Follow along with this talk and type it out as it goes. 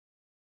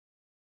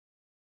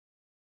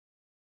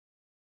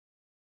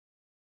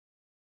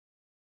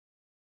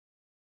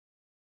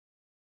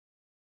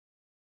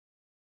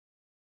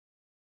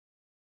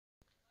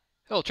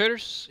Hello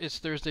traders, it's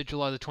Thursday,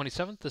 July the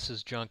 27th. This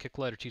is John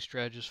Kicklighter, Chief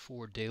Strategist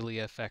for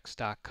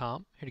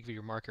dailyfx.com. Here to give you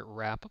your market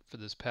wrap-up for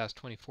this past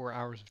 24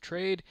 hours of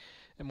trade,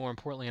 and more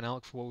importantly, an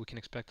outlook for what we can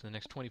expect in the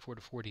next 24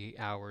 to 48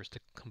 hours to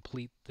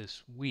complete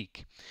this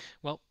week.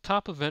 Well,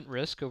 top event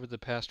risk over the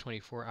past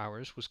 24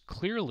 hours was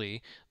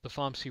clearly the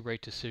FOMC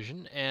rate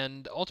decision,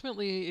 and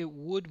ultimately it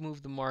would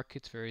move the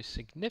markets very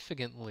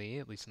significantly,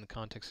 at least in the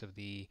context of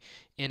the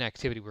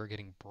inactivity we're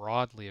getting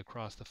broadly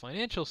across the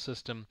financial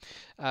system.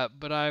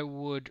 But I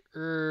would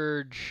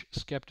urge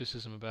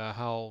skepticism about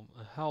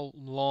how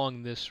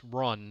long this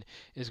run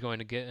is going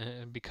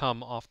to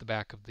become off the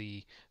back of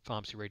the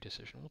FOMC rate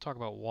decision. We'll talk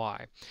about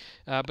why.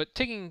 But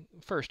taking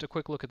first a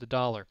quick look at the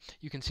dollar,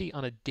 you can see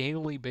on a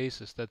daily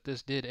basis that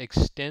this did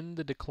extend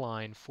the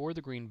decline for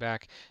the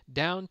greenback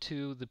down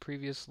to the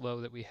previous low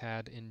that we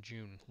had in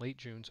June, late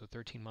June, so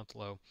 13-month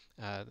low.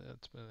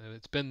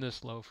 It's been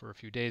this low for a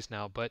few days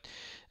now, but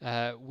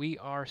we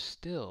are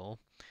still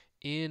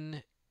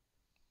in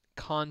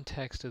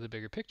context of the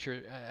bigger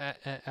picture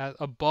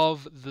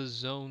above the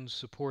zone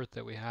support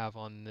that we have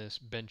on this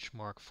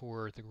benchmark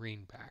for the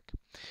greenback.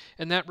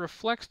 And that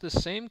reflects the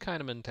same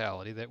kind of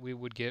mentality that we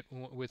would get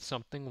with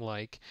something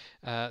like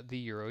the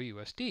Euro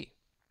USD.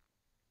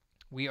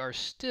 We are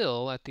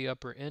still at the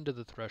upper end of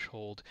the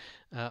threshold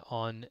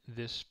on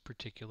this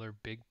particular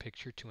big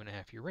picture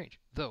 2.5-year range,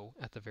 though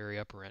at the very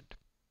upper end.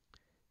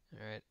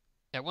 All right.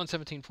 At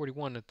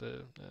 117.41 at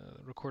the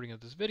recording of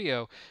this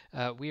video,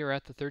 we are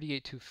at the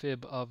 38.2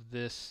 fib of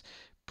this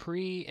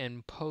pre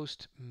and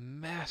post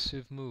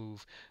massive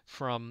move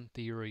from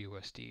the Euro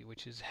USD,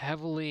 which is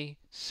heavily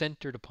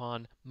centered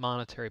upon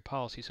monetary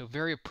policy. So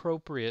very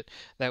appropriate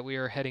that we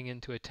are heading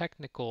into a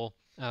technical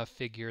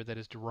figure that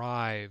is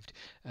derived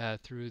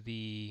through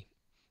the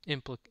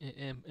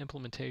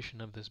implementation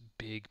of this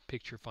big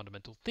picture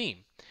fundamental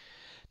theme.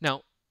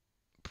 Now,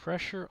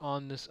 pressure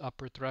on this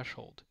upper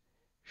threshold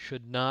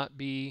should not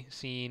be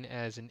seen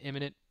as an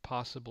imminent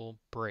possible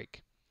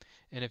break.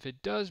 And if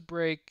it does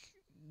break,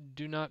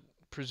 do not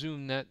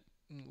presume that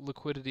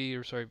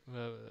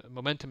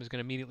momentum is going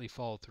to immediately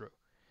follow through.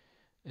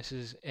 This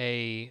is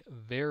a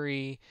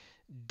very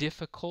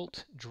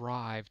difficult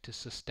drive to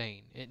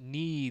sustain. It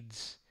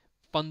needs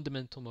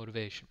fundamental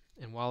motivation.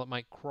 And while it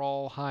might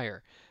crawl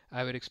higher,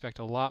 I would expect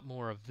a lot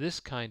more of this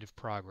kind of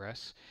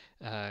progress,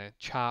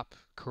 chop,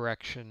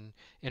 correction,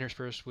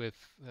 interspersed with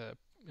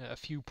a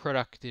few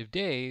productive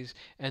days,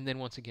 and then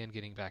once again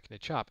getting back into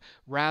chop,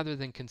 rather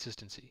than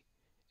consistency.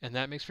 And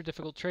that makes for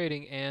difficult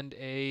trading and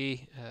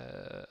a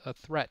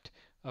threat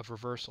of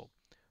reversal,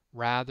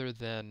 rather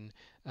than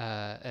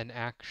an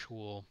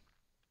actual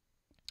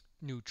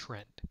new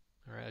trend,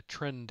 or a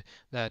trend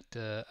that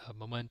a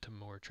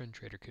momentum or a trend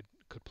trader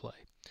could play.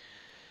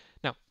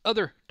 Now,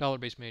 other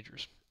dollar-based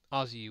majors.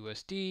 Aussie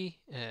USD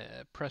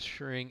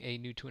pressuring a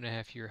new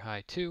 2.5-year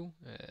high too.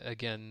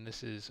 Again,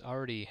 this is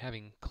already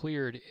having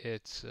cleared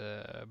its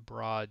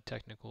broad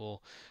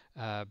technical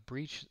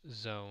breach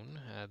zone,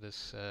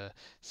 this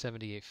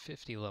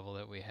 78.50 level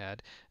that we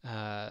had.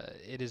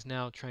 It is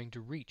now trying to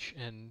reach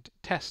and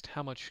test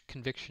how much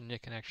conviction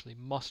it can actually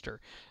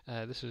muster.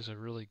 This is a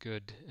really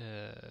good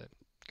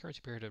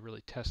currency pair to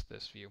really test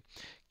this view.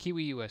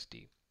 Kiwi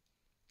USD.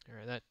 All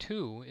right, that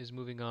too is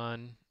moving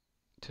on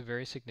to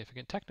very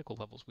significant technical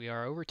levels. We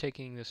are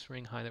overtaking the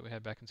swing high that we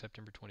had back in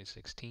September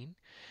 2016,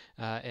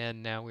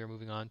 and now we are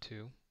moving on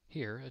to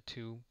here a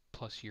 2+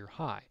 year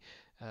high,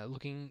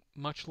 looking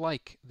much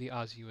like the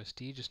Aussie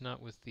USD, just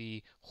not with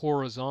the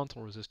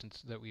horizontal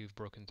resistance that we've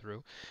broken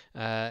through.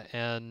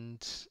 And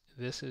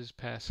this is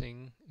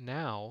passing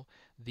now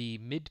the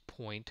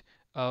midpoint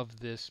of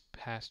this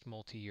past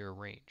multi-year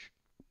range.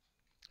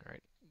 All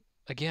right,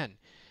 again,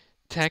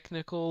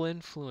 technical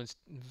influence,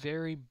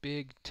 very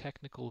big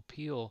technical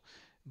appeal,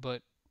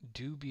 but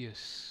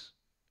dubious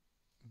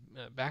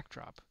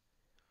backdrop.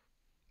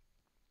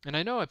 And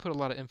I know I put a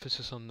lot of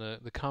emphasis on the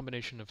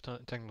combination of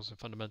technicals and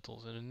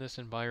fundamentals, and in this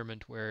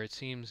environment where it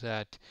seems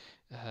that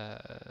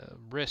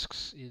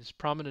risks, as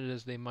prominent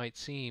as they might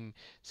seem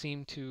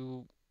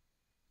to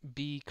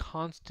be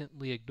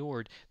constantly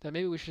ignored, that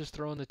maybe we should just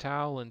throw in the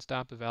towel and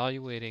stop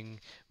evaluating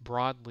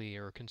broadly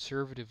or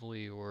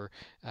conservatively or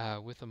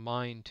with a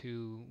mind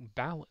to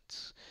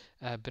balance.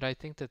 But I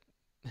think that,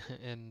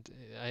 and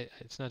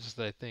it's not just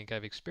that I think,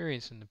 I've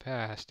experienced in the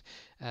past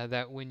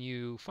that when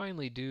you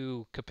finally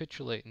do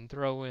capitulate and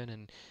throw in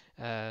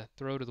and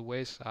throw to the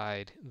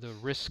wayside the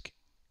risk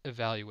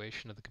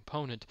evaluation of the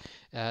component,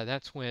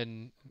 that's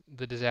when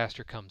the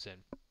disaster comes in.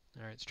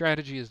 All right,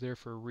 strategy is there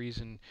for a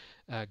reason.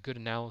 Good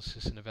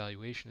analysis and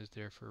evaluation is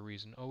there for a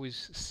reason.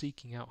 Always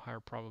seeking out higher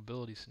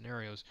probability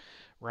scenarios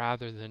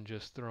rather than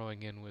just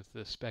throwing in with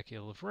the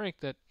speculative rank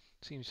that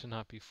seems to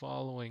not be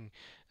following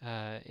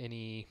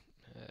any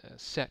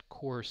set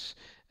course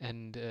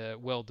and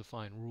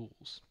well-defined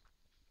rules.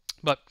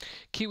 But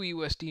Kiwi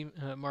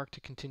USD marked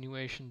a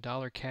continuation.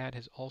 Dollar CAD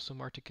has also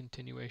marked a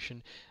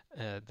continuation.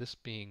 This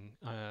being,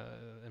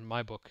 in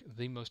my book,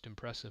 the most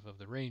impressive of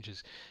the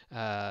ranges.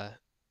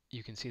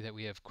 You can see that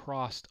we have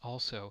crossed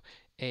also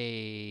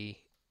a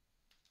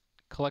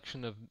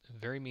collection of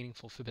very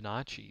meaningful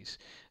Fibonacci's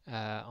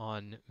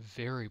on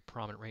very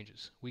prominent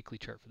ranges. Weekly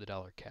chart for the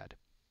dollar CAD.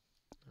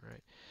 All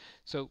right.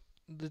 So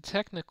the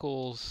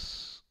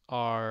technicals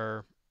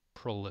are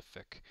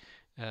prolific.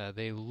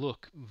 They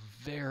look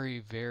very,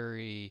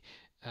 very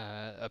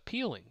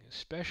appealing,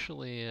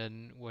 especially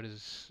in what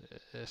is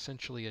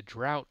essentially a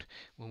drought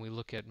when we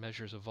look at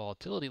measures of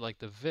volatility like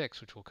the VIX,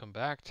 which we'll come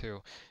back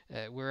to,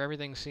 where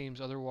everything seems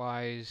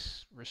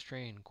otherwise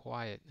restrained,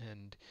 quiet,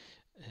 and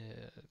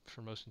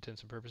for most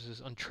intents and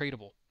purposes,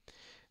 untradeable.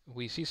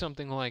 We see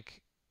something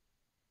like,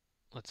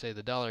 let's say,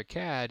 the dollar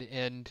CAD,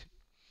 and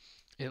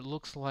it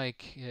looks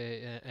like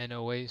an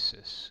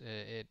oasis.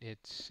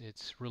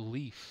 It's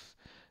relief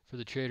for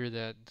the trader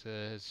that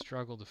has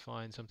struggled to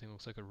find something that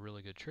looks like a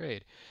really good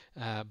trade.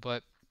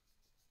 But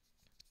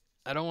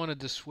I don't want to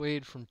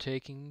dissuade from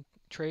taking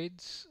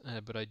trades,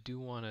 but I do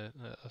want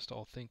us to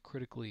all think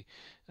critically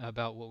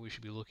about what we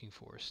should be looking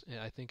for.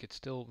 I think it's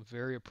still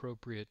very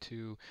appropriate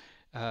to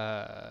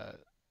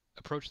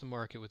approach the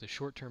market with a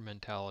short-term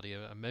mentality,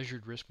 a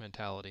measured risk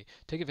mentality,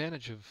 take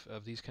advantage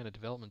of these kind of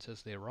developments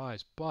as they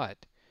arise,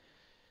 but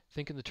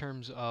think in the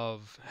terms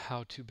of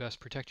how to best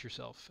protect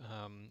yourself,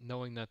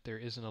 knowing that there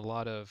isn't a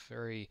lot of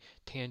very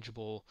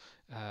tangible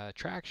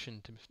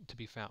traction to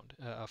be found,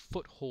 a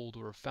foothold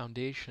or a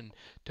foundation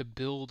to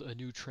build a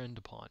new trend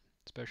upon,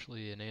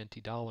 especially an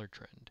anti-dollar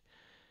trend.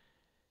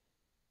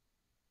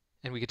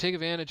 And we could take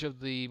advantage of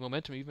the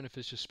momentum even if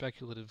it's just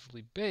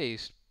speculatively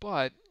based,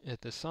 but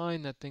at the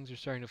sign that things are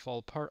starting to fall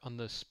apart on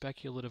the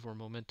speculative or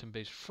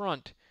momentum-based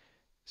front,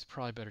 it's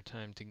probably a better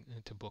time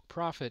to book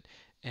profit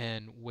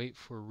and wait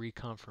for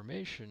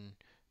reconfirmation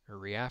or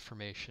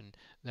reaffirmation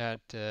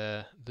that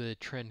the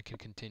trend can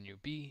continue.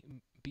 Be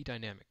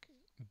dynamic.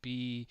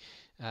 Be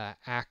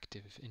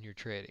active in your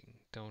trading.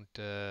 Don't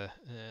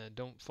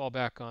fall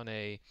back on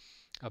a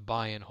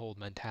buy and hold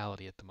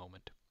mentality at the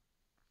moment.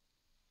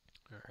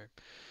 All right.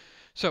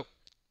 So,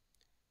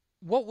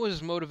 what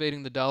was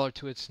motivating the dollar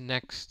to its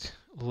next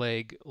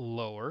leg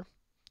lower?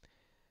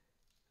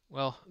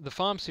 Well, the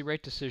FOMC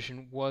rate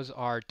decision was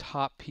our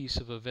top piece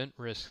of event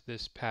risk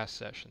this past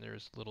session.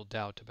 There's little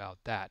doubt about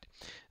that.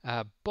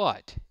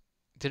 But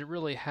did it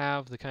really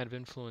have the kind of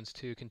influence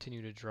to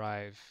continue to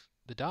drive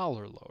the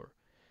dollar lower?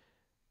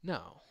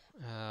 No.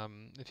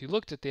 If you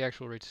looked at the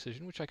actual rate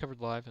decision, which I covered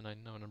live, and I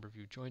know a number of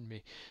you joined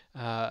me,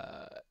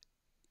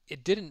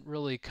 it didn't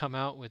really come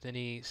out with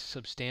any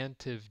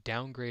substantive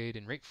downgrade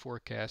in rate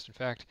forecast. In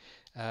fact,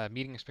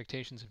 meeting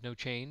expectations of no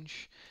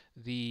change.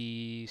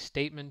 The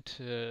statement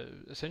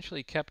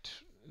essentially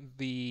kept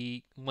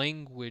the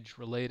language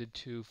related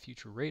to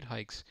future rate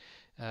hikes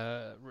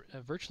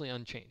virtually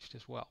unchanged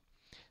as well.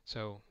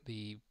 So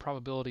the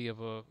probability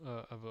of a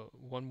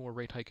one more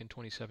rate hike in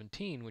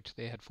 2017, which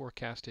they had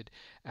forecasted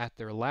at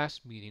their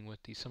last meeting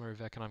with the Summary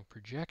of Economic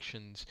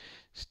Projections,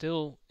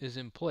 still is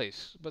in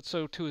place. But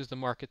so too is the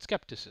market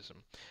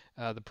skepticism.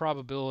 The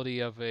probability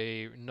of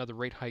another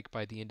rate hike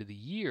by the end of the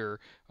year,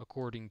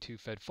 according to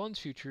Fed funds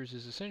futures,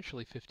 is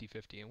essentially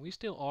 50-50, and we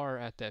still are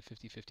at that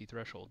 50-50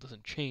 threshold. It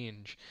doesn't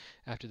change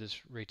after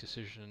this rate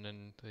decision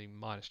and the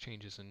modest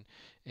changes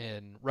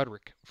in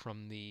rhetoric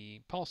from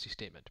the policy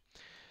statement.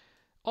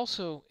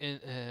 Also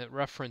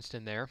referenced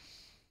in there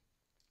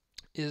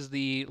is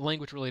the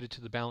language related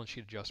to the balance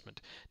sheet adjustment.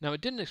 Now,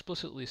 it didn't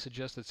explicitly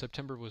suggest that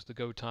September was the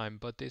go time,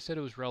 but they said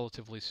it was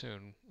relatively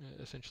soon,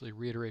 essentially a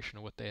reiteration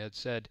of what they had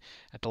said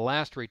at the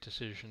last rate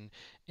decision,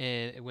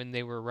 and when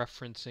they were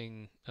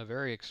referencing a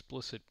very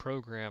explicit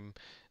program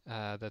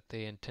that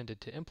they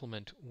intended to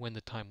implement when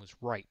the time was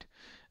right.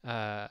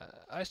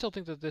 I still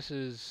think that this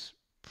is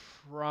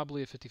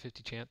probably a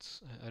 50-50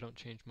 chance. I don't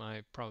change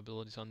my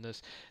probabilities on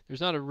this.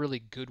 There's not a really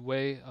good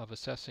way of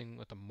assessing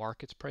what the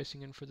market's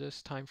pricing in for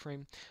this time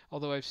frame,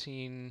 although I've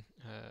seen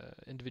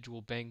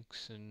individual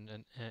banks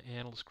and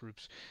analyst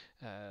groups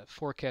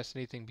forecast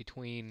anything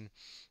between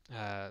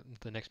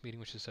the next meeting,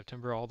 which is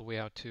September, all the way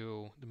out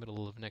to the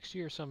middle of next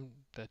year. Some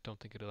that don't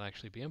think it'll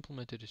actually be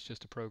implemented. It's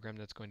just a program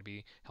that's going to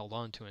be held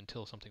on to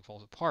until something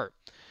falls apart.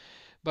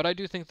 But I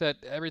do think that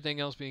everything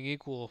else being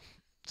equal,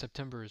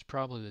 September is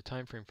probably the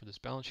time frame for this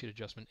balance sheet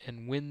adjustment,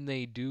 and when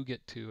they do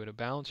get to a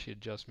balance sheet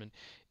adjustment,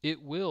 it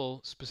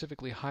will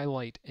specifically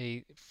highlight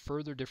a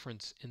further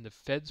difference in the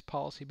Fed's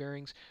policy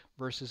bearings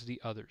versus the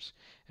others.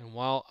 And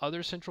while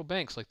other central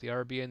banks like the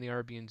RBA and the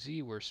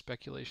RBNZ, where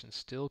speculation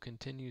still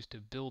continues to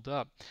build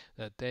up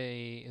that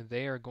they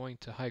are going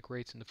to hike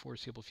rates in the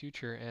foreseeable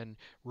future and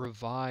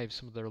revive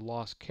some of their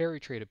lost carry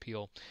trade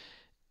appeal,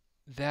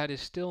 that is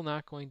still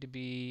not going to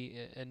be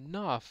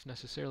enough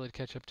necessarily to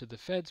catch up to the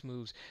Fed's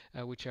moves,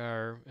 which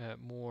are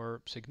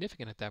more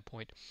significant at that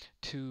point,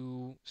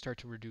 to start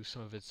to reduce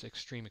some of its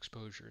extreme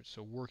exposures,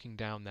 so working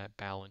down that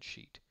balance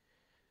sheet.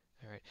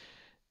 All right.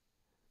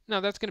 Now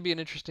that's going to be an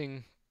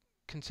interesting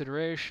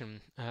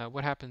consideration.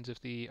 What happens if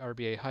the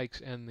RBA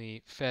hikes and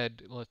the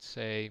Fed, let's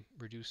say,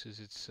 reduces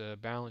its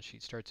balance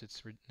sheet, starts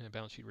its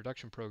balance sheet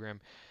reduction program?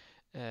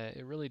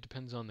 It really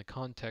depends on the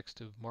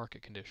context of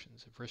market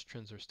conditions. If risk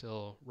trends are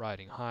still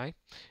riding high,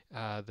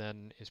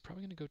 then it's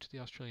probably going to go to the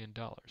Australian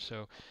dollar.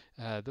 So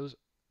that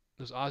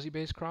those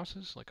Aussie-based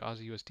crosses, like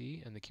Aussie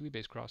USD, and the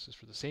Kiwi-based crosses,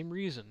 for the same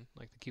reason,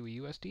 like the Kiwi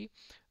USD,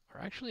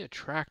 are actually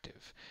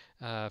attractive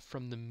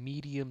from the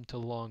medium to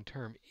long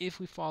term if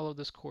we follow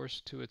this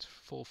course to its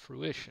full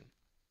fruition.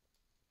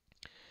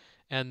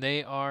 And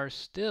they are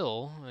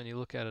still, when you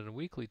look at it in a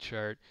weekly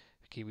chart,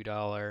 Kiwi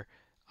dollar,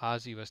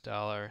 Aussie US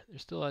dollar, they're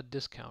still at a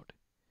discount.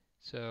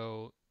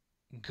 So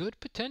good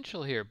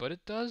potential here, but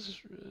it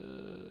does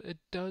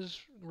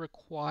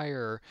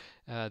require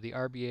the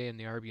RBA and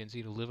the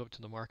RBNZ to live up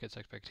to the market's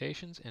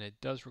expectations, and it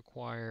does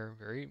require,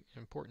 very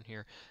important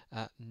here,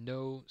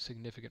 no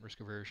significant risk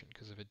aversion,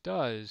 because if it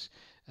does,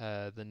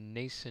 the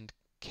nascent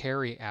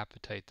carry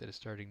appetite that is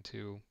starting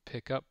to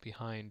pick up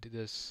behind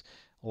this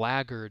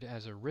laggard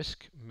as a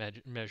risk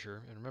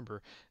measure, and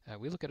remember,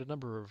 we look at a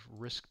number of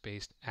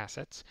risk-based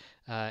assets,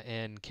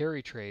 and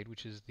carry trade,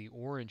 which is the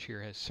orange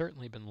here, has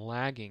certainly been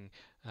lagging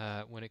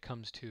when it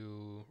comes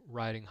to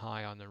riding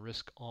high on the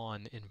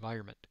risk-on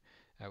environment,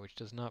 which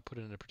does not put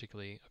it in a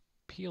particularly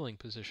appealing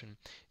position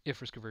if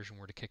risk aversion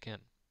were to kick in.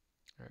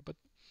 All right, but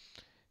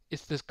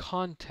it's this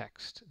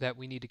context that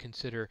we need to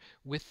consider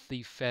with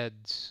the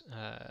Fed's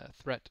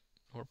threat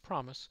or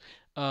promise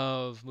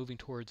of moving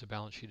towards a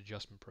balance sheet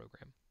adjustment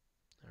program.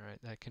 All right,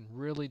 that can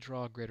really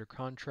draw greater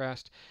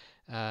contrast,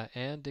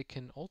 and it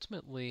can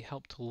ultimately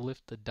help to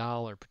lift the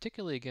dollar,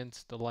 particularly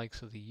against the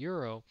likes of the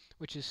euro,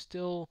 which is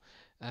still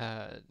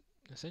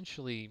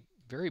essentially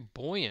very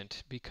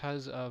buoyant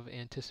because of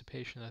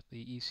anticipation that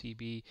the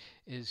ECB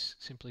is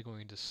simply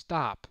going to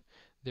stop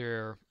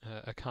their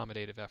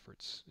accommodative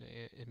efforts,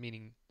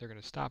 meaning they're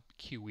going to stop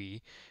QE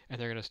and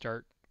they're going to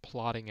start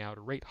plotting out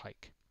a rate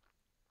hike.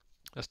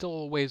 Still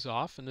a ways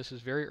off, and this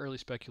is very early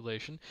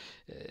speculation.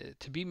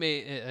 To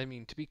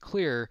be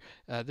clear,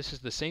 this is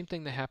the same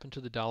thing that happened to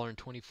the dollar in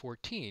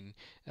 2014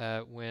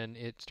 when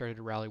it started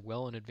to rally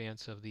well in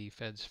advance of the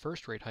Fed's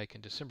first rate hike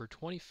in December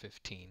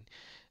 2015.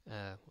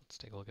 Let's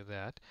take a look at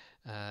that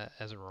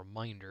as a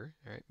reminder.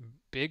 All right,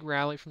 big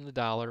rally from the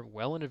dollar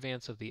well in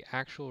advance of the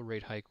actual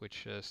rate hike,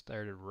 which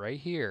started right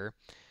here,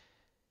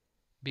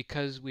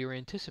 because we were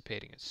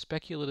anticipating it.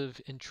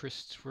 Speculative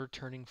interests were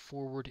turning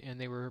forward, and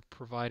they were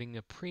providing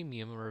a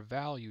premium or a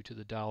value to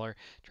the dollar,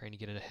 trying to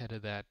get ahead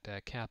of that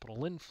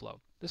capital inflow.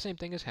 The same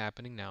thing is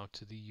happening now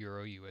to the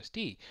Euro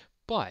USD.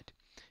 But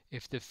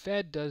if the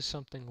Fed does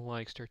something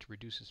like start to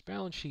reduce its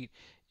balance sheet,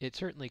 it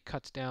certainly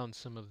cuts down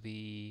some of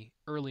the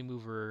early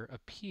mover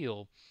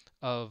appeal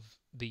of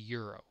the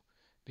euro,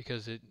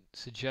 because it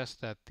suggests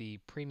that the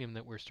premium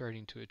that we're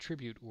starting to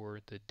attribute, or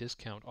the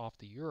discount off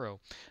the euro,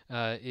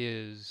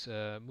 is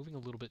moving a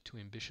little bit too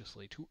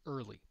ambitiously, too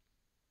early,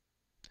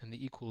 and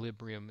the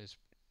equilibrium is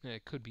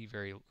could be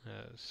very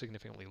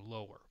significantly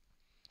lower.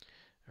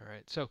 All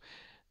right, so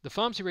the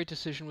FOMC rate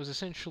decision was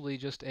essentially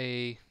just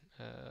a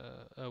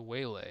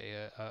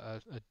waylay,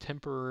 a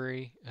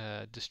temporary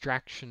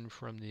distraction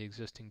from the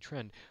existing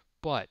trend.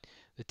 But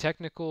the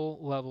technical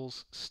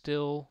levels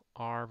still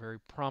are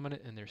very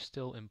prominent, and they're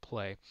still in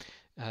play.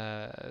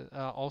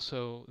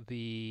 Also,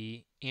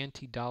 the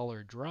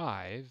anti-dollar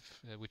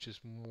drive, which is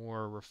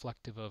more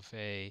reflective of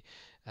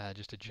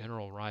just a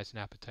general rise in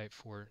appetite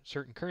for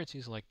certain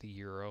currencies like the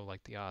euro,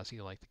 like the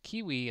Aussie, like the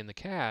Kiwi, and the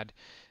CAD,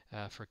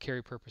 for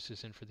carry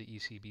purposes, and for the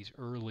ECB's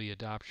early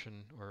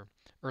adoption or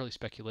early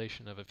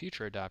speculation of a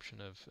future adoption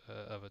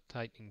of a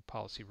tightening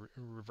policy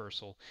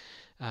reversal.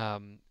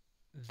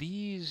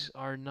 These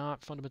are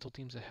not fundamental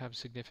themes that have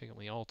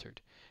significantly altered,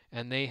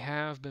 and they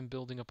have been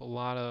building up a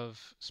lot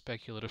of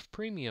speculative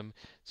premium.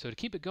 So to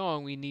keep it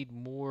going, we need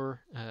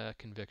more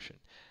conviction.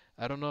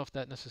 I don't know if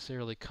that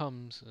necessarily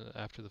comes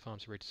after the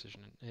FOMC rate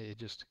decision. It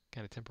just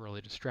kind of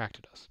temporarily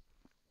distracted us.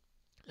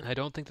 And I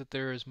don't think that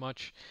there is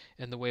much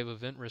in the way of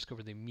event risk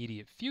over the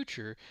immediate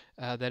future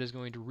that is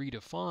going to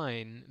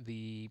redefine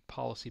the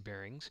policy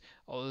bearings,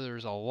 although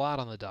there's a lot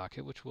on the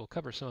docket, which we'll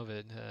cover some of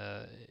it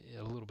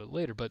a little bit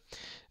later. But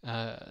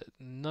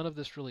none of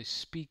this really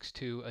speaks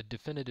to a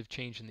definitive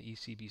change in the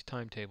ECB's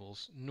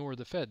timetables, nor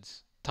the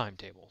Fed's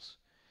timetables.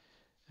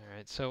 All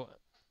right, so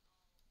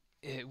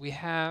we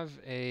have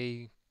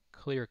a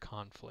clear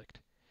conflict.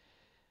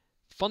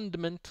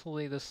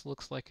 Fundamentally, this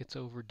looks like it's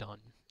overdone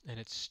and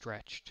it's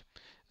stretched.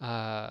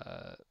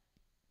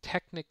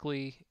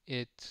 Technically,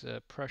 it's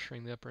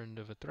pressuring the upper end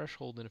of a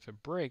threshold, and if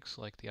it breaks,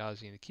 like the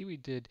Aussie and the Kiwi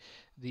did,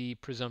 the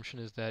presumption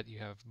is that you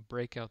have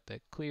breakout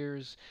that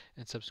clears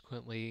and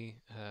subsequently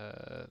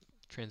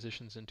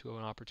transitions into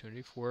an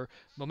opportunity for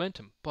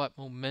momentum. But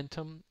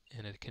momentum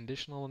in a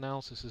conditional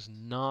analysis is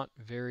not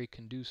very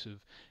conducive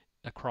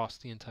across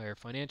the entire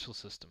financial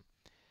system,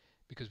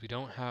 because we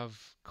don't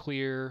have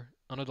clear,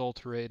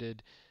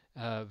 unadulterated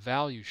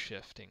value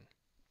shifting.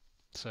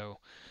 So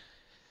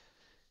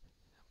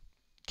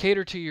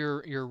cater to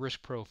your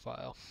risk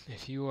profile.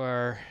 If you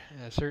are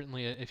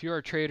if you are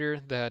a trader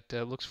that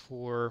looks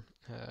for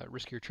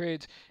riskier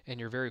trades, and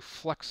you're very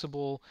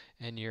flexible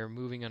and you're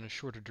moving on a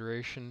shorter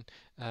duration,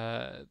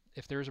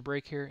 if there's a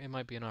break here, it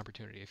might be an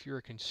opportunity. If you're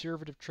a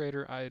conservative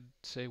trader, I'd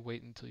say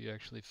wait until you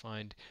actually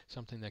find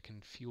something that can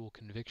fuel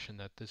conviction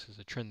that this is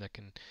a trend that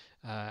can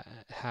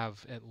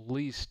have at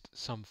least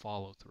some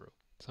follow through.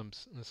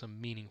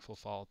 some meaningful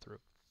follow through.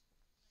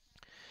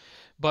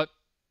 But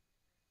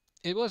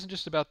it wasn't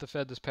just about the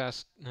Fed this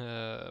past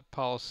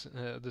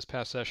this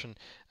past session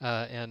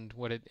and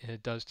what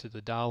it does to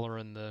the dollar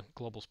and the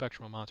global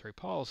spectrum of monetary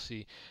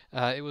policy.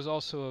 It was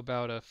also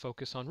about a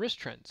focus on risk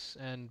trends.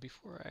 And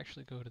before I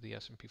actually go to the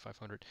S&P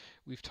 500,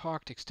 we've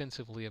talked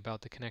extensively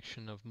about the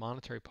connection of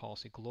monetary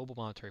policy, global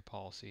monetary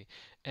policy,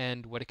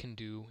 and what it can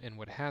do and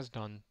what it has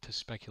done to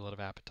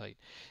speculative appetite.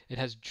 It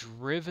has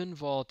driven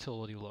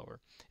volatility lower,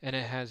 and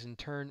it has in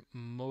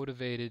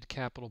motivated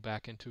capital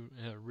back into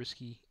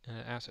risky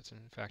assets.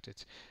 And in fact,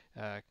 it's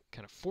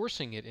kind of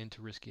forcing it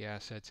into risky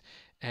assets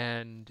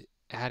and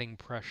adding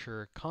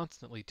pressure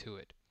constantly to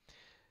it.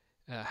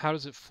 How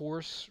does it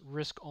force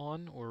risk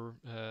on, or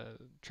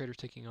traders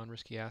taking on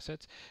risky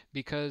assets?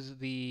 Because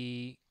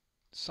the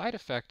side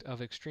effect of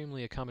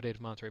extremely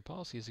accommodative monetary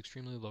policy is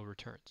extremely low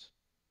returns.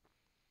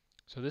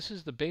 So this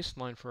is the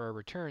baseline for our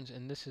returns,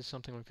 and this is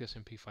something like the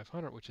S&P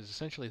 500, which is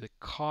essentially the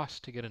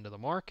cost to get into the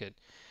market.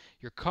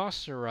 Your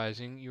costs are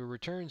rising, your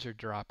returns are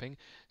dropping,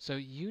 so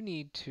you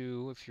need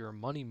to, if you're a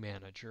money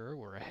manager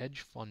or a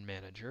hedge fund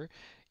manager,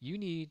 you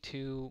need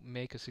to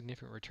make a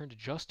significant return to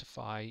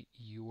justify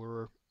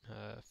your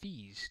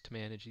fees to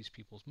manage these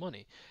people's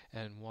money,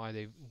 and why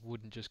they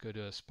wouldn't just go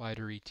to a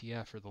spider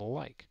ETF or the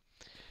like.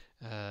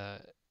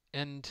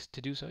 And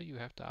to do so, you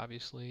have to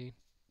obviously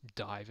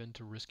dive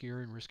into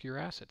riskier and riskier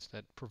assets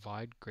that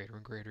provide greater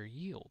and greater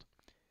yield.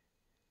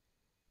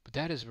 But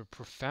that is a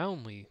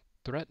profoundly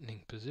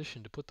threatening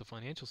position to put the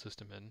financial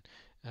system in,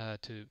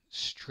 to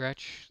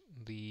stretch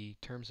the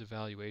terms of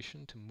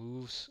valuation, to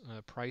move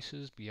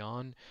prices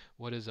beyond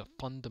what is a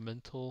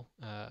fundamental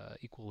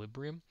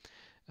equilibrium.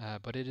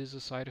 But it is a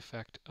side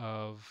effect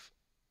of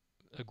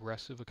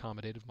aggressive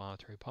accommodative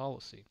monetary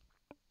policy.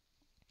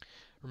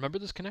 Remember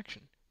this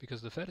connection,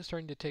 because the Fed is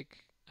starting to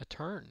take a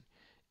turn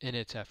in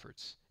its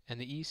efforts. And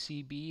the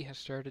ECB has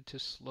started to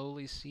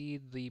slowly see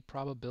the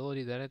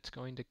probability that it's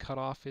going to cut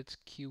off its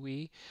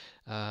QE.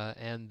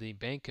 And the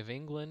Bank of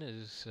England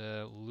is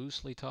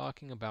loosely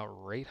talking about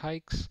rate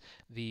hikes.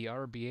 The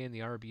RBA and the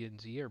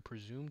RBNZ are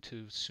presumed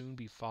to soon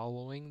be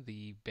following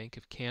the Bank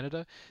of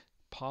Canada.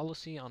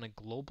 Policy on a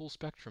global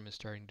spectrum is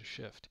starting to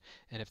shift.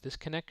 And if this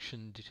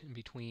connection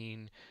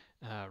between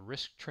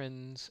risk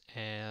trends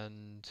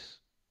and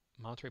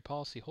monetary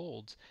policy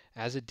holds,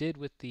 as it did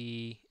with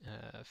the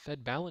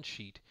Fed balance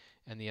sheet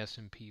and the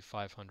S&P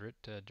 500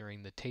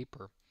 during the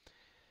taper,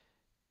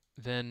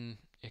 then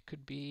it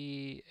could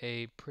be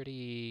a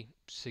pretty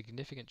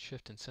significant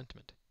shift in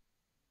sentiment.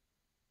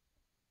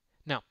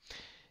 Now,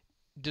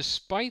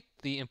 despite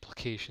the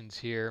implications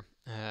here,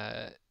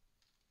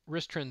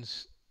 risk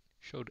trends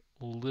showed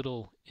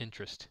little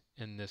interest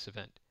in this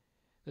event.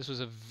 This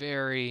was a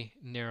very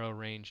narrow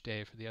range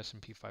day for the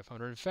S&P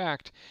 500. In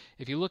fact,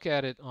 if you look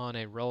at it on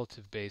a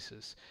relative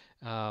basis,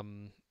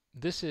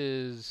 this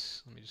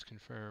is, let me just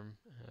confirm,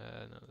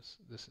 no,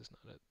 this is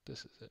not it,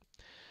 this is it.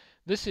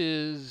 This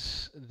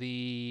is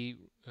the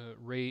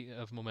rate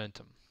of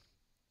momentum.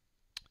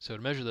 So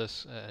to measure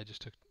this, I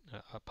just took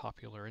a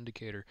popular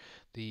indicator,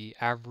 the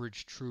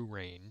average true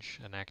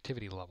range, an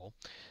activity level,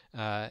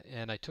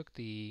 and I took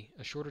a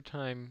shorter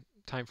time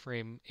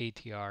frame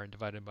ATR and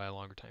divided by a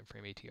longer time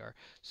frame ATR.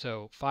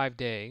 So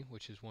 5-day,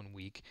 which is 1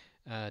 week,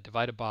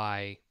 divided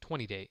by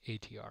 20-day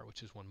ATR,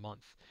 which is 1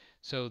 month.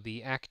 So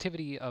the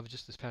activity of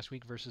just this past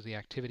week versus the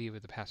activity of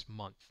the past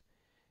month.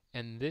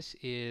 And this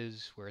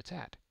is where it's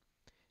at.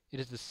 It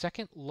is the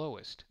second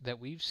lowest that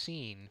we've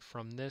seen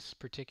from this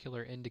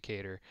particular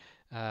indicator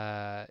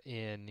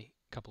in a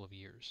couple of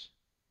years.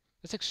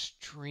 That's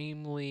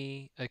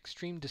extreme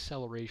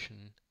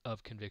deceleration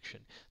of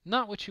conviction.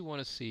 Not what you want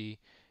to see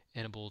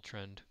in a bull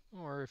trend,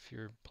 or if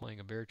you're playing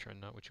a bear trend,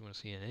 not what you want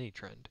to see in any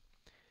trend.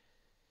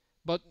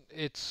 But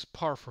it's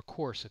par for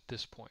course at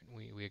this point.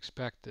 We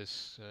expect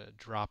this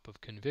drop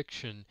of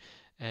conviction,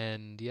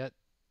 and yet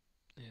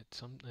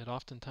it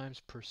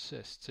oftentimes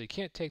persists. So you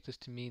can't take this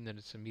to mean that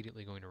it's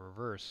immediately going to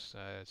reverse.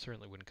 I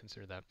certainly wouldn't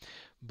consider that.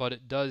 But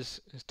it does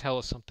tell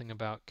us something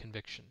about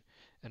conviction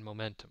and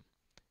momentum,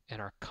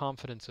 and our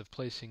confidence of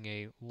placing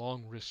a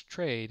long risk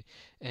trade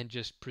and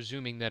just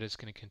presuming that it's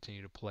going to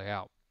continue to play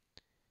out.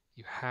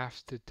 You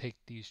have to take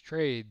these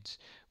trades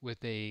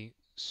with a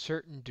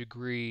certain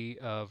degree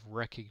of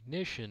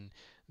recognition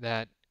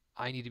that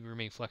I need to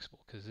remain flexible,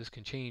 because this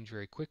can change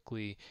very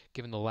quickly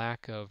given the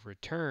lack of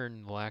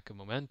return, the lack of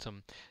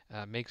momentum,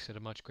 makes it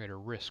a much greater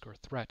risk or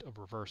threat of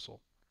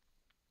reversal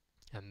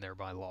and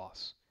thereby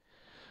loss.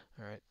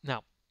 All right.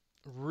 Now,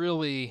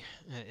 really,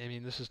 I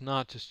mean, this is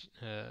not just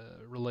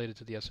related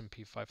to the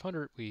S&P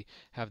 500. We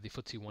have the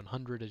FTSE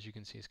 100, as you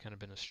can see, has kind of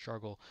been a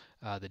struggle.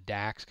 The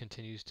DAX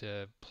continues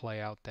to play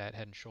out that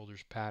head and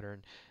shoulders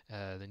pattern.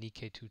 The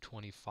Nikkei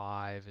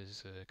 225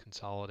 is a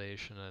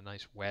consolidation, a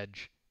nice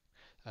wedge.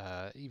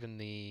 Even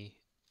the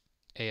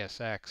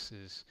ASX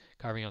is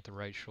carving out the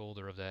right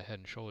shoulder of that head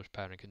and shoulders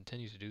pattern,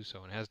 continues to do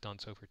so, and has done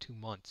so for 2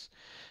 months.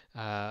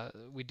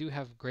 We do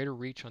have greater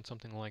reach on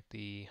something like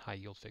the high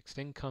yield fixed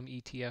income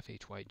ETF,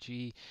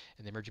 HYG,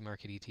 and the emerging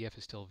market ETF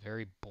is still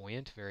very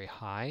buoyant, very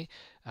high,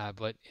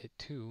 but it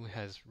too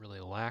has really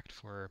lacked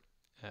for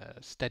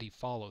steady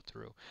follow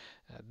through.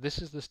 This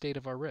is the state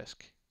of our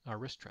risk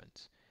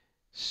trends.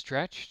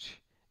 Stretched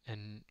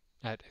and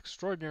at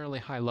extraordinarily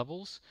high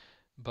levels,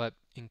 but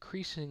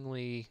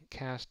increasingly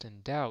cast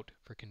in doubt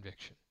for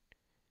conviction.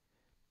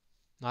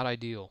 Not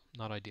ideal,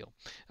 not ideal.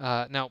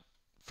 Now,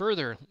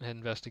 further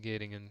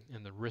investigating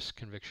in the risk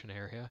conviction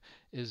area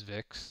is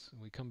VIX.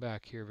 We come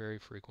back here very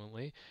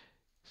frequently.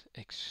 It's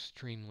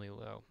extremely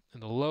low.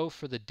 And the low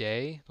for the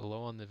day, the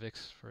low on the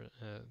VIX for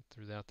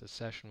throughout the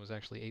session was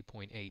actually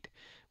 8.8,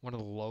 one of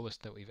the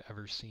lowest that we've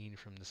ever seen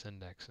from this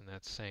index, and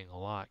that's saying a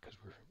lot because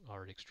we're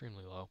already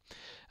extremely low.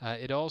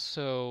 It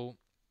also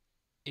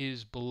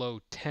is below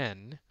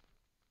 10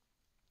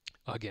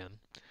 again.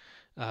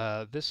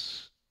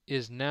 This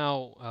is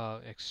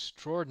now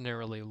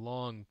extraordinarily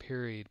long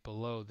period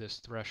below this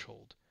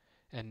threshold.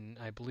 And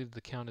I believe the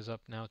count is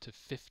up now to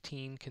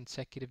 15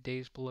 consecutive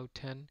days below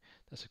 10.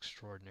 That's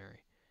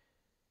extraordinary.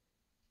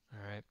 All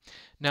right.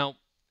 Now,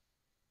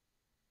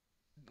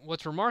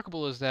 what's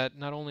remarkable is that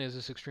not only is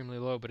this extremely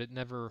low, but it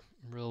never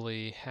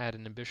really had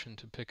an ambition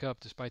to pick up,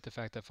 despite the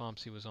fact that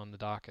FOMC was on the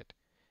docket.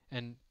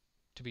 And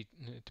to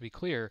be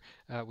clear,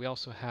 we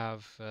also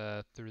have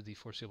through the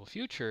foreseeable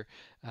future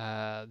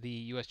the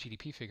U.S.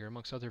 GDP figure,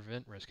 amongst other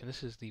event risk, and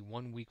this is the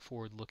 1 week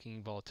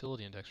forward-looking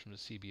volatility index from the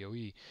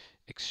CBOE,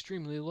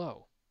 extremely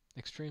low,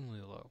 extremely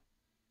low.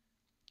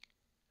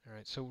 All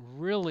right, so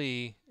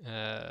really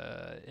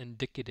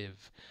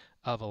indicative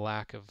of a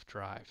lack of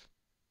drive.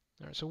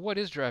 All right, so what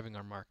is driving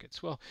our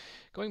markets? Well,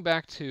 going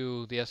back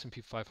to the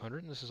S&P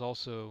 500, and this is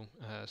also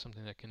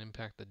something that can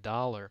impact the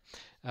dollar.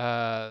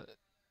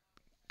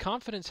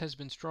 Confidence has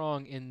been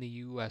strong in the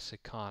U.S.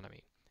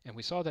 economy, and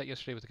we saw that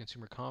yesterday with the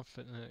consumer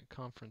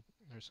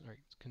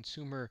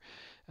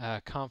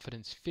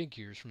confidence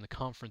figures from the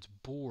conference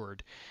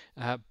board.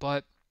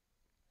 But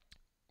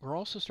we're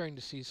also starting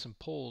to see some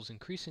polls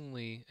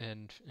increasingly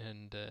and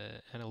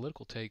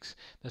analytical takes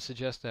that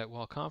suggest that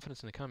while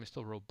confidence in the economy is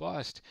still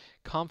robust,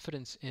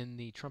 confidence in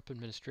the Trump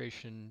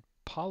administration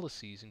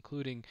policies,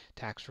 including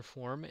tax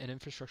reform and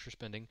infrastructure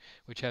spending,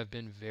 which have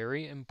been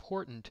very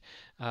important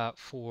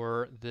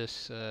for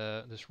this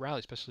rally,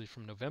 especially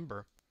from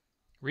November.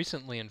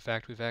 Recently, in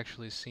fact, we've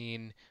actually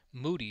seen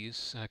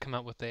Moody's come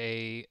out with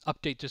a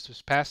update just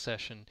this past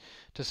session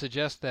to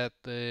suggest that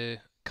the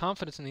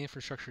confidence in the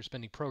infrastructure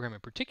spending program in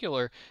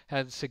particular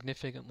had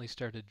significantly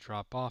started to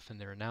drop off in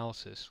their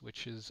analysis,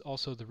 which is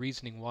also the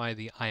reasoning why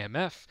the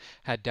IMF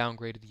had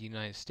downgraded the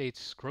United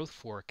States growth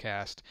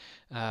forecast.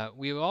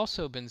 We've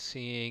also been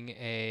seeing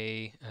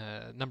a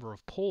number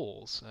of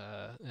polls,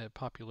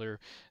 popular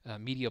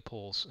media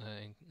polls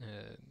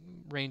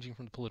ranging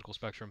from the political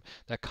spectrum,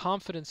 that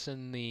confidence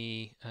in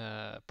the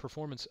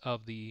performance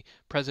of the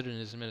president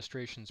and his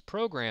administration's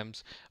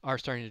programs are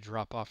starting to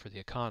drop off for the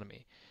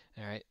economy.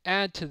 All right.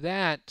 Add to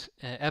that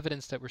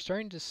evidence that we're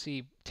starting to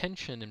see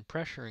tension and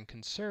pressure and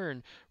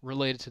concern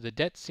related to the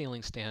debt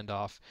ceiling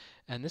standoff,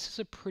 and this is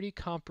a pretty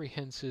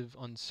comprehensive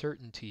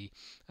uncertainty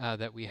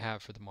that we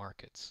have for the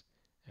markets.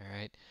 All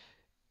right.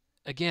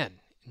 Again,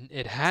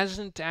 it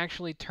hasn't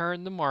actually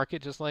turned the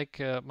market, just like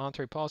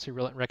monetary policy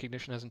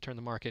recognition hasn't turned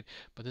the market,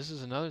 but this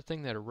is another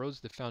thing that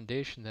erodes the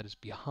foundation that is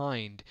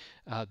behind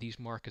these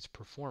markets'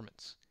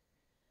 performance.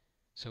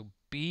 So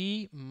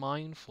be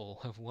mindful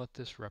of what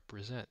this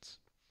represents.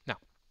 Now,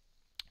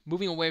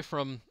 moving away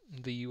from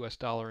the U.S.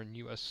 dollar and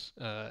U.S.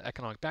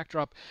 Economic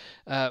backdrop,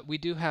 we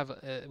did have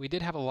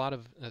a lot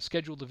of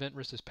scheduled event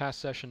risk this past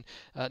session.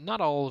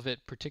 Not all of it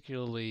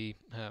particularly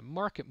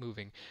market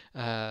moving,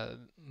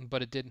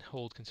 but it did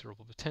hold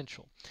considerable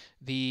potential.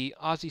 The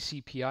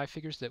Aussie CPI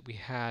figures that we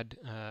had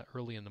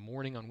early in the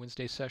morning on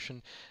Wednesday's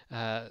session,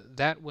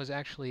 that was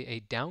actually a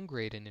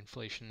downgrade in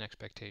inflation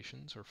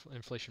expectations or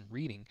inflation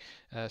reading.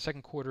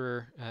 Second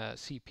quarter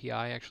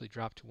CPI actually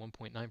dropped to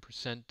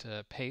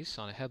 1.9% pace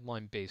on a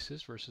headline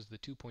basis versus the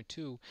 2.2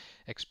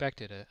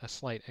 expected, a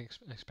slight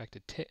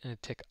expected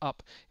tick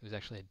up. It was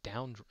actually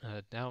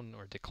a down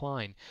or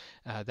decline.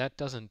 That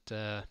doesn't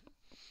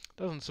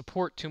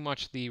support too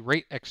much the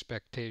rate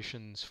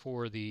expectations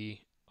for the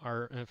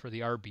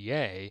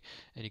RBA,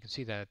 and you can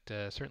see that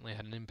certainly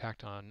had an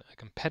impact on a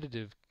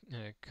competitive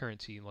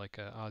currency like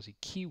Aussie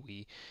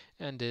Kiwi,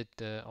 and it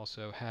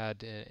also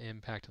had an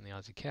impact on the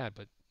Aussie CAD,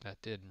 but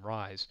that did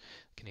rise.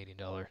 The Canadian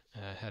dollar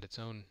had its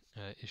own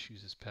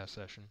issues this past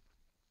session.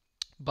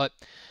 But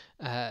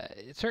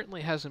it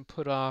certainly hasn't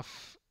put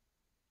off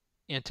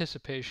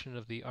anticipation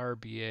of the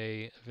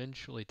RBA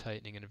eventually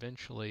tightening and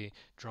eventually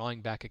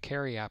drawing back a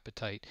carry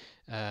appetite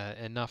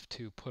enough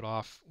to put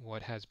off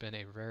what has been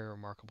a very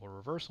remarkable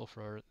reversal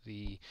for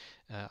the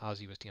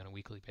Aussie USD on a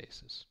weekly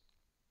basis.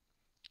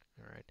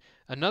 All right.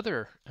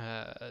 Another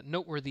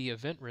noteworthy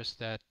event risk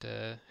that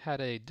had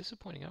a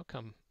disappointing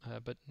outcome,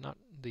 but not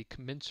the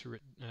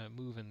commensurate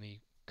move in the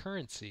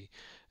currency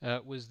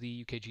was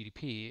the UK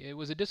GDP. It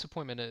was a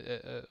disappointment,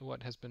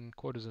 what has been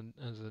quoted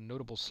as a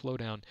notable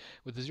slowdown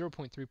with a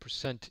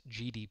 0.3%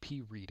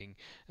 GDP reading.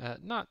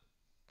 Not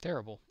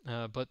terrible,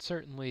 but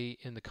certainly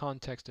in the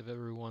context of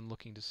everyone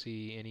looking to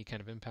see any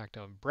kind of impact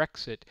on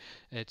Brexit,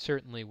 it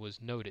certainly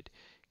was noted.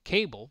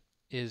 Cable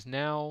is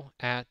now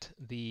at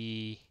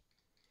the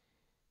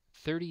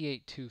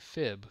 38.2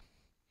 fib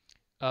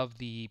of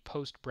the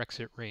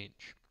post-Brexit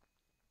range.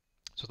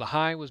 So the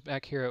high was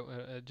back here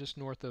just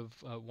north of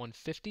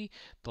 150.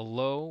 The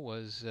low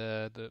was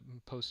the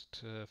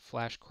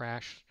post-flash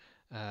crash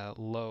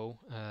low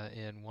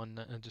in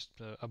just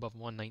above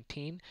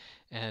 119,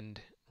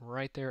 and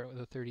right there at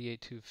the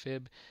 38.2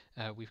 fib,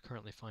 we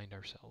currently find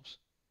ourselves.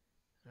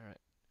 All right.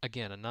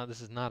 Again,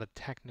 this is not a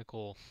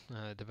technical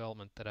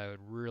development that I would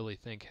really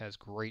think has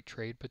great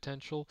trade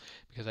potential,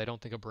 because I don't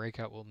think a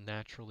breakout will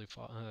naturally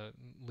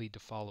lead to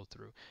follow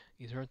through.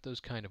 These aren't those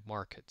kind of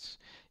markets.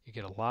 You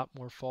get a lot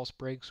more false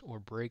breaks or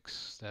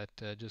breaks that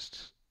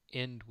just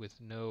end with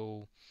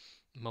no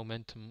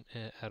momentum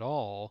at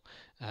all.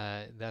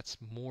 That's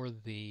more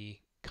the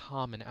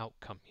common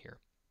outcome here.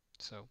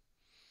 So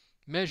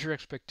measure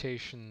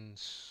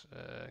expectations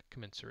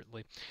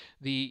commensurately.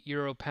 The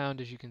euro pound,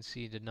 as you can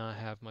see, did not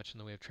have much in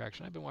the way of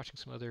traction. I've been watching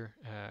some other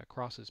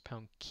crosses,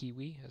 pound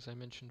kiwi, as I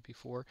mentioned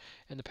before,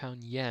 and the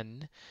pound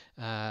yen,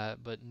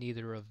 but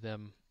neither of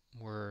them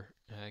were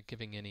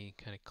giving any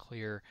kind of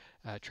clear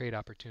trade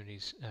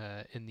opportunities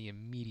in the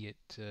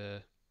immediate,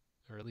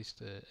 or at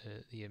least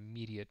the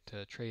immediate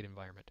trade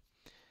environment.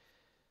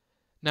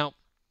 Now,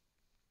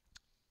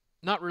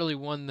 not really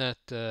one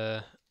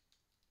that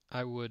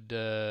I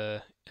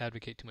would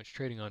advocate too much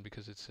trading on,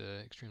 because it's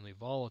extremely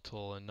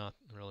volatile and not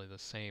really the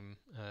same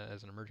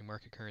as an emerging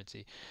market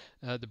currency.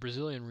 The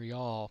Brazilian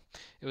real,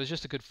 it was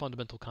just a good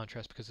fundamental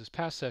contrast, because this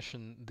past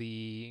session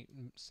the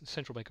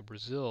Central Bank of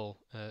Brazil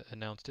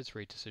announced its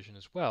rate decision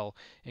as well,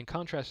 in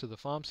contrast to the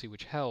FOMC,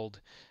 which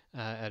held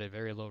at a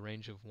very low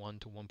range of 1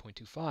 to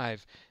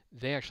 1.25.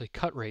 They actually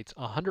cut rates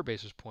 100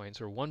 basis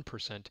points, or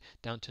 1%,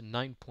 down to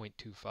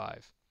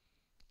 9.25.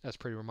 That's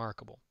pretty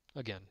remarkable.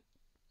 Again,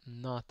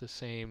 not the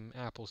same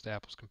apples to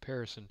apples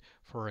comparison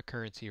for a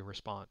currency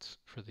response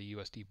for the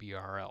USD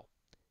BRL.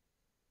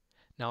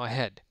 Now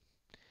ahead,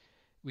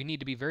 we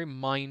need to be very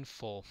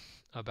mindful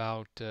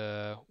about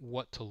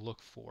what to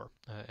look for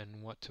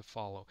and what to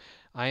follow.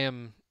 I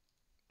am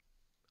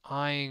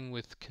eyeing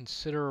with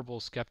considerable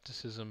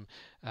skepticism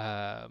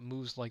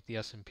moves like the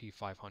S&P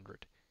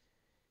 500.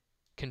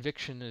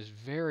 Conviction is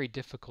very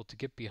difficult to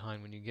get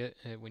behind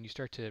when you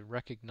start to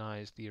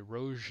recognize the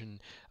erosion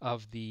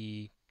of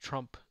the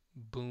Trump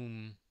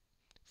boom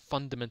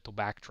fundamental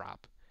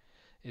backdrop.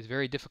 It's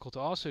very difficult to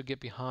also get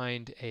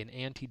behind an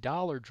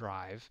anti-dollar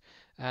drive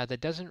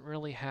that doesn't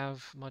really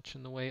have much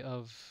in the way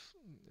of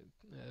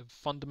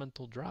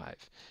fundamental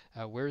drive.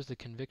 Where's the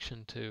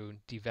conviction to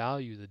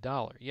devalue the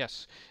dollar?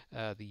 Yes,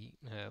 the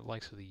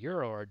likes of the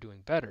euro are doing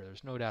better.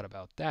 There's no doubt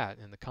about that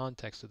in the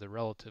context of the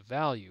relative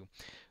value,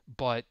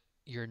 but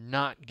you're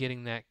not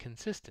getting that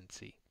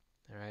consistency.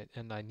 All right,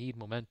 and I need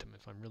momentum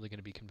if I'm really going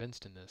to be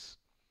convinced in this.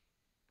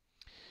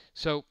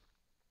 So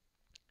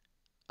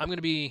I'm going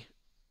to be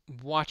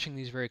watching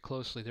these very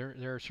closely.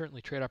 There are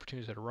certainly trade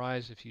opportunities that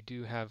arise if you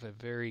do have a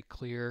very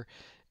clear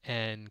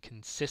and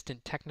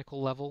consistent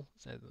technical level,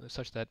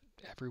 such that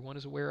everyone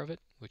is aware of it,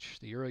 which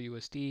the Euro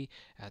USD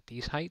at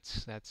these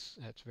heights, that's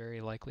very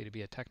likely to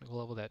be a technical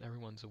level that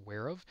everyone's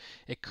aware of.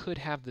 It could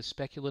have the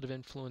speculative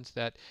influence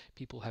that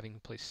people having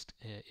placed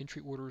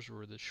entry orders,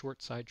 or the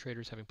short side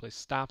traders having placed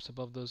stops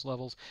above those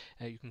levels.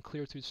 You can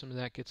clear through some of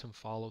that, get some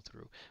follow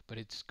through, but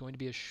it's going to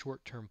be a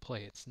short-term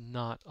play. It's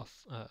not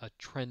a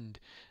trend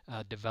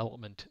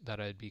development that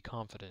I'd be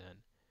confident in.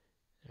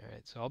 All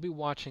right, so I'll be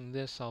watching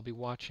this. I'll be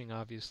watching,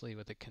 obviously,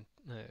 with a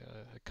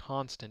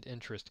constant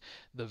interest,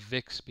 the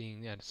VIX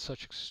being at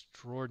such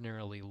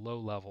extraordinarily low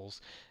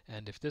levels.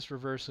 And if this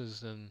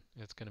reverses, then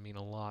it's going to mean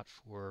a lot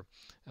for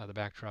the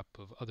backdrop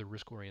of other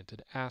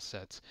risk-oriented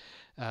assets.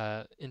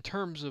 In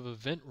terms of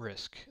event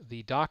risk,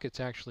 the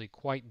docket's actually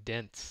quite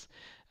dense,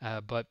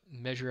 but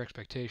measure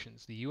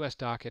expectations. The U.S.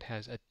 docket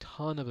has a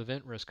ton of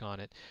event risk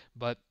on it,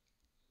 but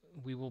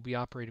we will be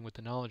operating with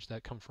the knowledge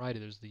that come Friday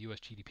there's the U.S.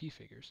 GDP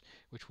figures,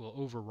 which will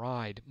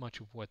override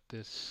much of what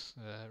this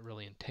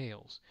really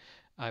entails.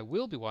 I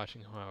will be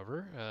watching,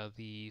 however,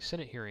 the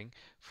Senate hearing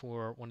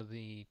for one of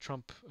the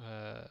Trump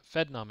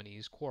Fed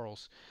nominees,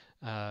 Quarles,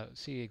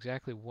 see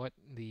exactly what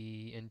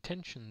the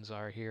intentions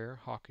are here,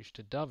 hawkish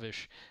to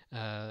dovish,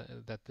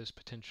 that this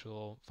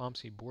potential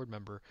FOMC board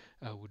member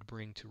would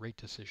bring to rate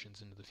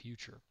decisions into the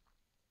future.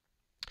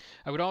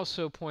 I would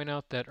also point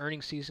out that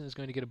earnings season is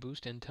going to get a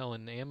boost. Intel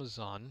and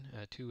Amazon,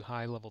 two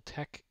high-level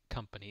tech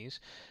companies.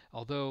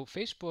 Although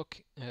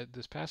Facebook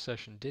this past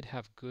session did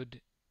have good,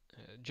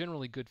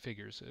 generally good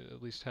figures,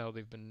 at least how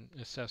they've been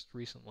assessed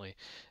recently.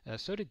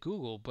 So did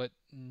Google, but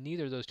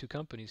neither of those two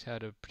companies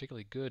had a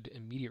particularly good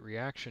immediate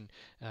reaction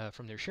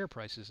from their share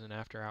prices in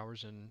after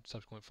hours and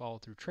subsequent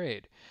follow-through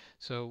trade.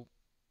 So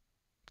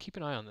keep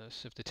an eye on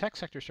this. If the tech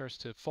sector starts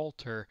to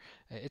falter,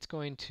 it's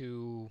going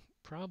to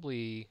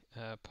probably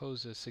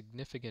pose a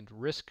significant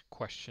risk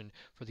question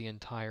for the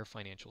entire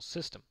financial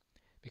system,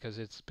 because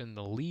it's been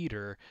the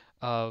leader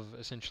of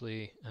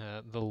essentially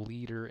the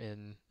leader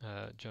in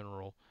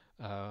general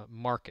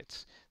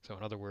markets. So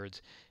in other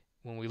words,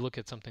 when we look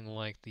at something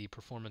like the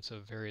performance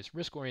of various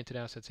risk-oriented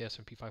assets, the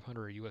S&P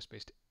 500 or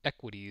US-based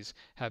equities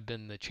have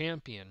been the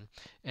champion,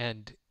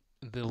 and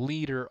the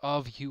leader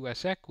of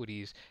US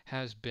equities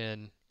has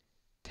been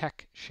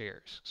tech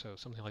shares. So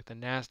something like the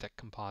NASDAQ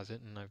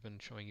composite, and I've been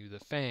showing you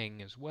the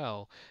FANG as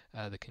well,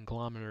 the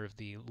conglomerate of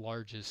the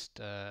largest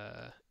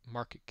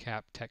market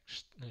cap tech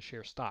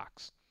share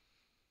stocks.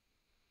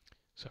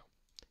 So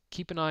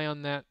keep an eye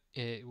on that.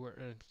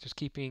 We're just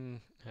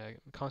keeping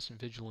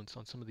constant vigilance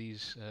on some of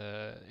these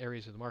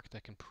areas of the market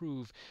that can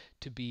prove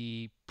to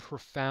be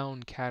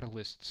profound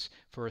catalysts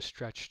for a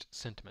stretched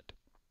sentiment.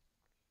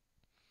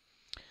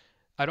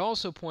 I'd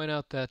also point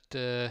out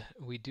that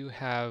we do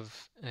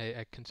have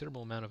a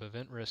considerable amount of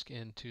event risk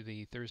into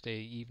the Thursday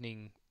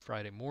evening,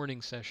 Friday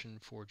morning session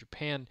for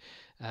Japan.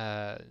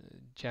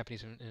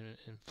 Japanese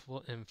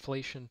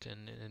inflation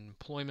and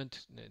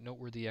employment,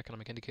 noteworthy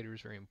economic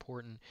indicators, very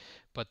important.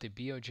 But the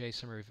BOJ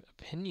summary of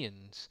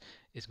opinions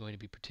is going to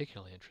be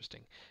particularly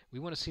interesting. We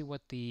want to see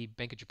what the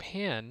Bank of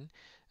Japan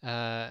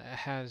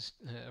has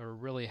or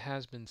really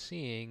has been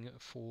seeing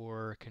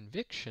for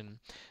conviction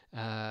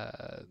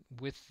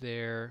with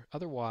their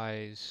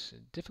otherwise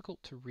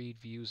difficult to read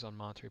views on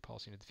monetary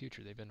policy into the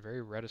future. They've been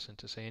very reticent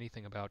to say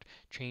anything about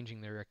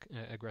changing their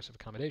aggressive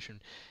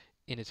accommodation,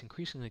 and it's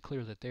increasingly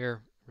clear that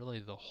they're really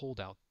the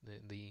holdout,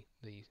 the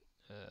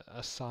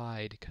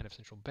aside kind of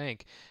central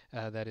bank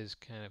that is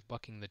kind of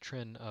bucking the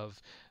trend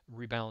of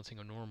rebalancing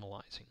or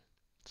normalizing.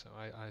 So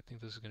I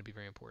think this is going to be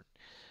very important.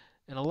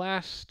 And a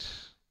last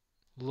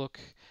look,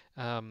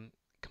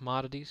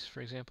 commodities,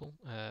 for example,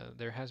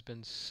 there has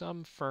been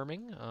some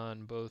firming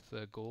on both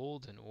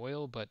gold and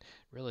oil, but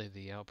really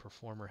the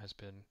outperformer has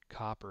been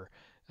copper.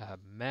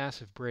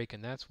 Massive break,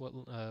 and that's what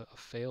a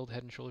failed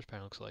head and shoulders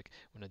pattern looks like.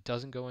 When it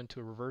doesn't go into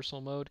a reversal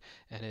mode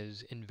and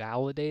is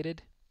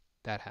invalidated,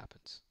 that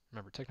happens.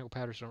 Remember, technical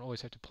patterns don't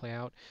always have to play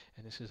out,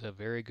 and this is a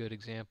very good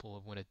example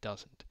of when it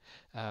doesn't.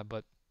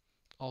 But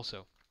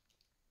also,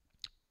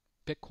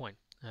 Bitcoin,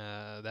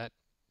 that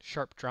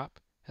sharp drop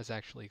has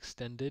actually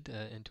extended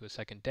into a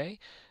second day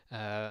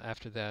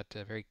after that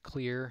very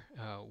clear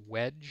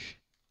wedge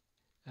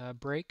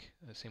break.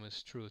 The same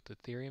was true with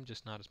Ethereum,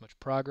 just not as much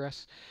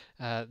progress.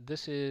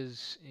 This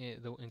is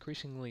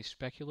increasingly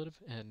speculative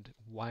and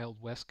Wild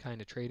West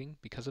kind of trading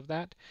because of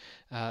that.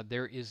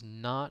 There is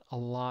not a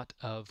lot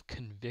of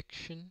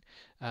conviction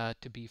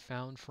to be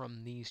found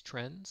from these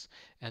trends,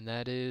 and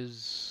that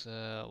is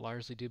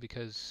largely due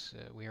because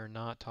we are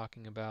not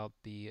talking about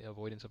the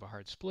avoidance of a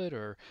hard split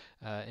or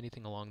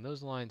anything along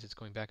those lines. It's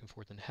going back and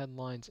forth in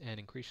headlines and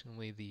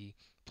increasingly the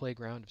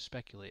playground of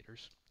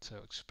speculators. So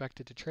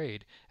expect it to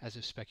trade as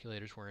if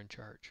speculators were in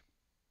charge.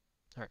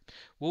 All right,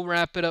 we'll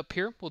wrap it up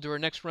here. We'll do our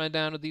next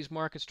rundown of these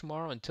markets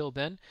tomorrow. Until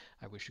then,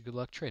 I wish you good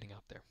luck trading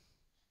out there.